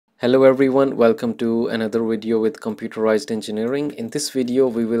Hello everyone, welcome to another video with computerized engineering. In this video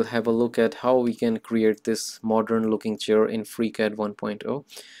we will have a look at how we can create this modern looking chair in FreeCAD 1.0.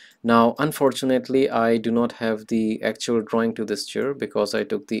 Now unfortunately I do not have the actual drawing to this chair because I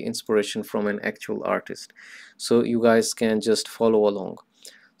took the inspiration from an actual artist. So you guys can just follow along.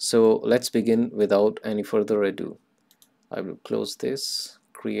 So let's begin without any further ado. I will close this,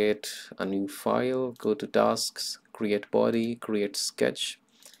 create a new file, go to tasks, create body, create sketch,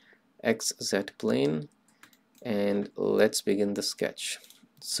 XZ plane, and let's begin the sketch.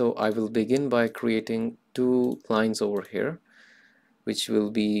 So I will begin by creating two lines over here, which will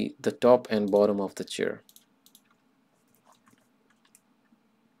be the top and bottom of the chair.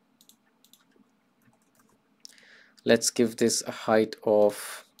 Let's give this a height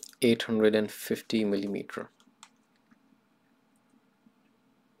of 850 millimeter.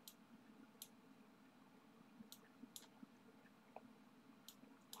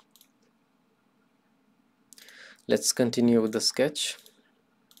 Let's continue with the sketch.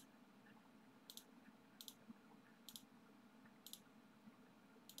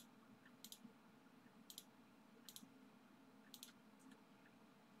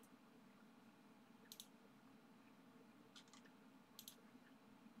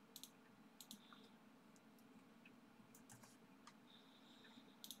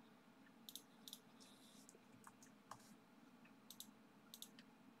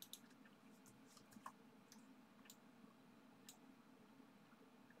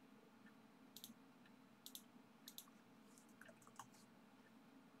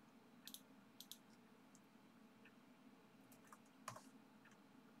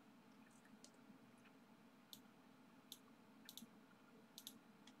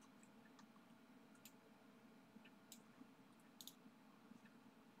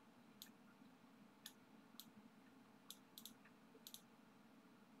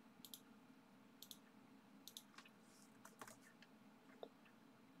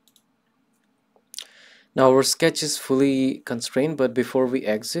 Now our sketch is fully constrained, but before we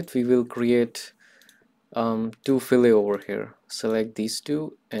exit we will create two fillet over here. Select these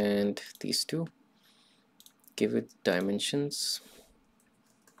two and these two, give it dimensions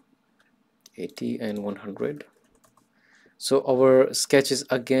 80 and 100. So our sketch is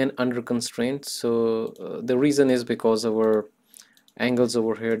again under constraint. So the reason is because our angles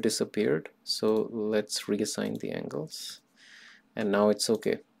over here disappeared. So let's reassign the angles, and now it's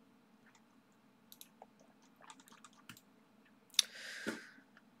okay.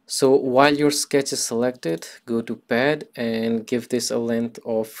 So while your sketch is selected, go to pad and give this a length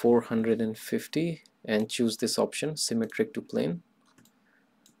of 450 and choose this option, symmetric to plane.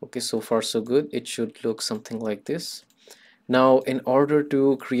 Okay, so far so good. It should look something like this. Now in order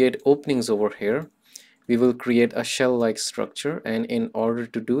to create openings over here, we will create a shell-like structure, and in order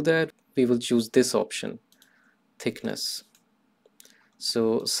to do that we will choose this option, thickness.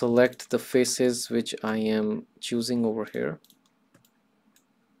 So select the faces which I am choosing over here,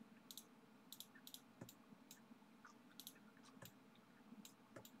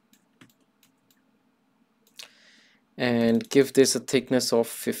 and give this a thickness of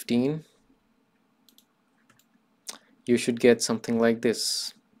 15. You should get something like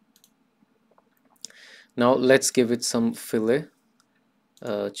this. Now let's give it some fillet.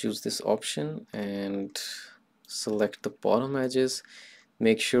 Choose this option and select the bottom edges.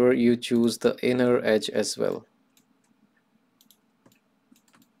 Make sure you choose the inner edge as well.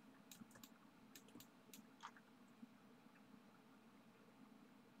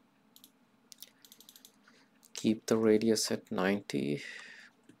 Keep the radius at 90.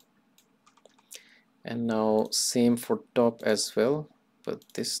 And now same for top as well, but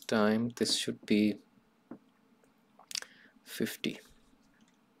this time this should be 50.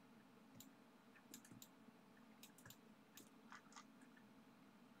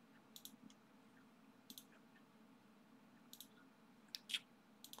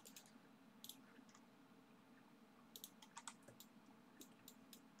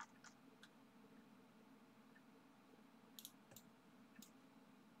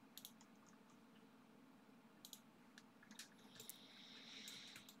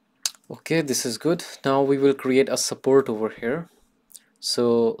 Okay, this is good. Now we will create a support over here.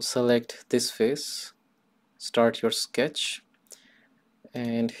 So select this face, start your sketch,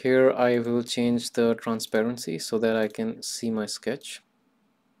 and here I will change the transparency so that I can see my sketch.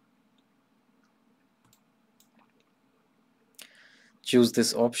 Choose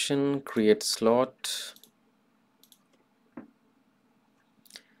this option, create slot.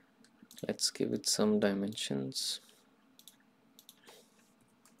 Let's give it some dimensions.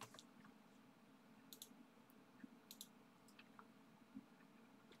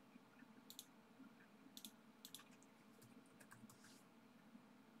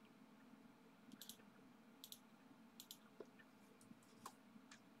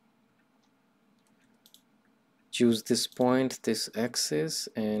 choose this point, this axis,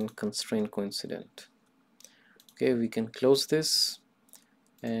 and constraint coincident. Okay, we can close this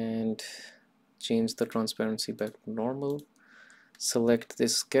and change the transparency back to normal. Select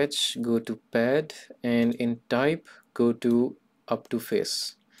this sketch, go to pad, and in type go to up to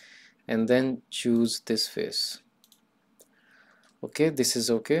face, and then choose this face. Okay, this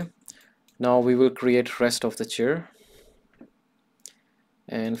is okay. Now we will create rest of the chair,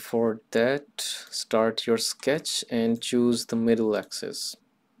 and for that start your sketch and choose the middle axis.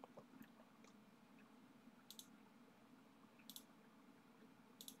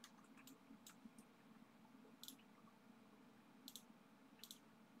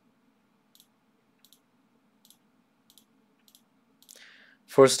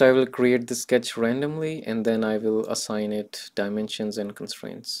 First I will create the sketch randomly, and then I will assign it dimensions and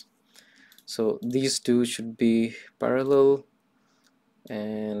constraints. So these two should be parallel,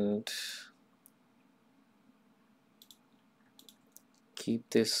 and keep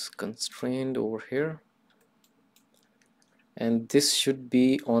this constrained over here, and this should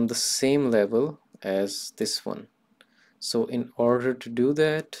be on the same level as this one. So in order to do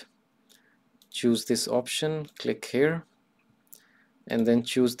that, choose this option, click here, and then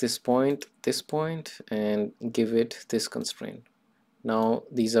choose this point, and give it this constraint. Now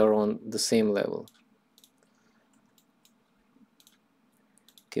these are on the same level.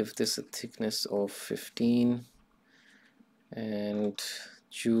 Give this a thickness of 15 and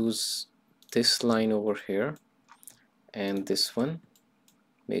choose this line over here and this one,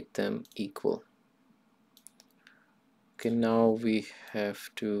 make them equal. Okay, now we have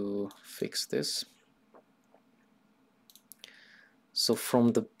to fix this. So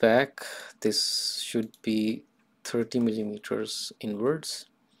from the back this should be 30 millimeters inwards,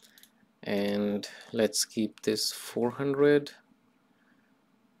 and let's keep this 400,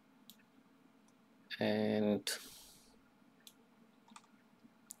 and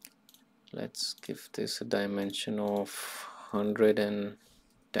let's give this a dimension of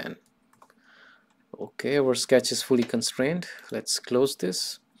 110. Okay, our sketch is fully constrained. Let's close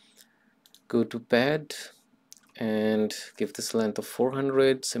this, go to pad, and give this length of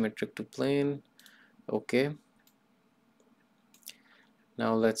 400, symmetric to plane. Okay,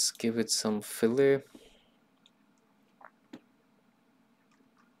 now let's give it some fillet.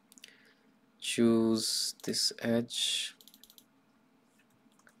 Choose this edge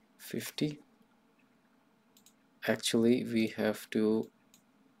 50. Actually we have to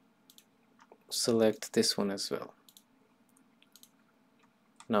select this one as well.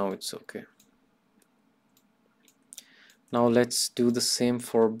 Now it's okay. Now let's do the same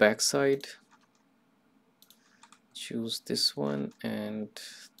for backside. Choose this one and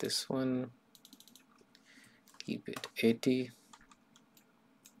this one, keep it 80.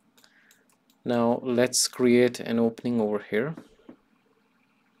 Now let's create an opening over here.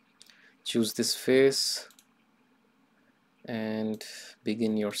 Choose this face and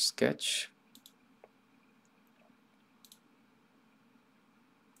begin your sketch.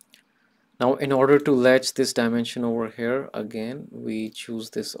 Now in order to latch this dimension over here, again we choose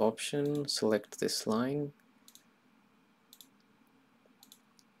this option, select this line.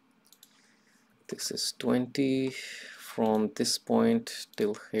 This is 20. From this point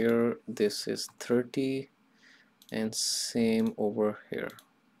till here this is 30, and same over here,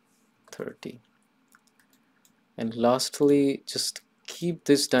 30. And lastly, just keep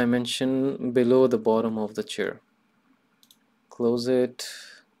this dimension below the bottom of the chair. Close it,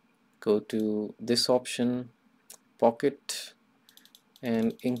 go to this option, pocket,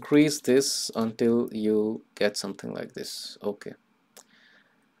 and increase this until you get something like this. Okay,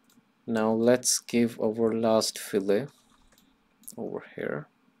 now let's give our last fillet over here,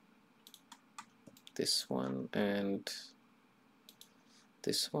 this one and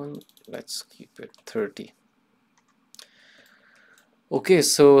this one. Let's keep it 30. Okay,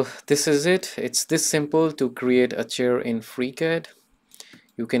 so this is it. It's this simple to create a chair in FreeCAD.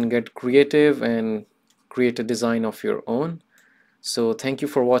 You can get creative and create a design of your own. So thank you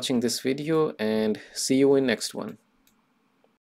for watching this video, and see you in next one.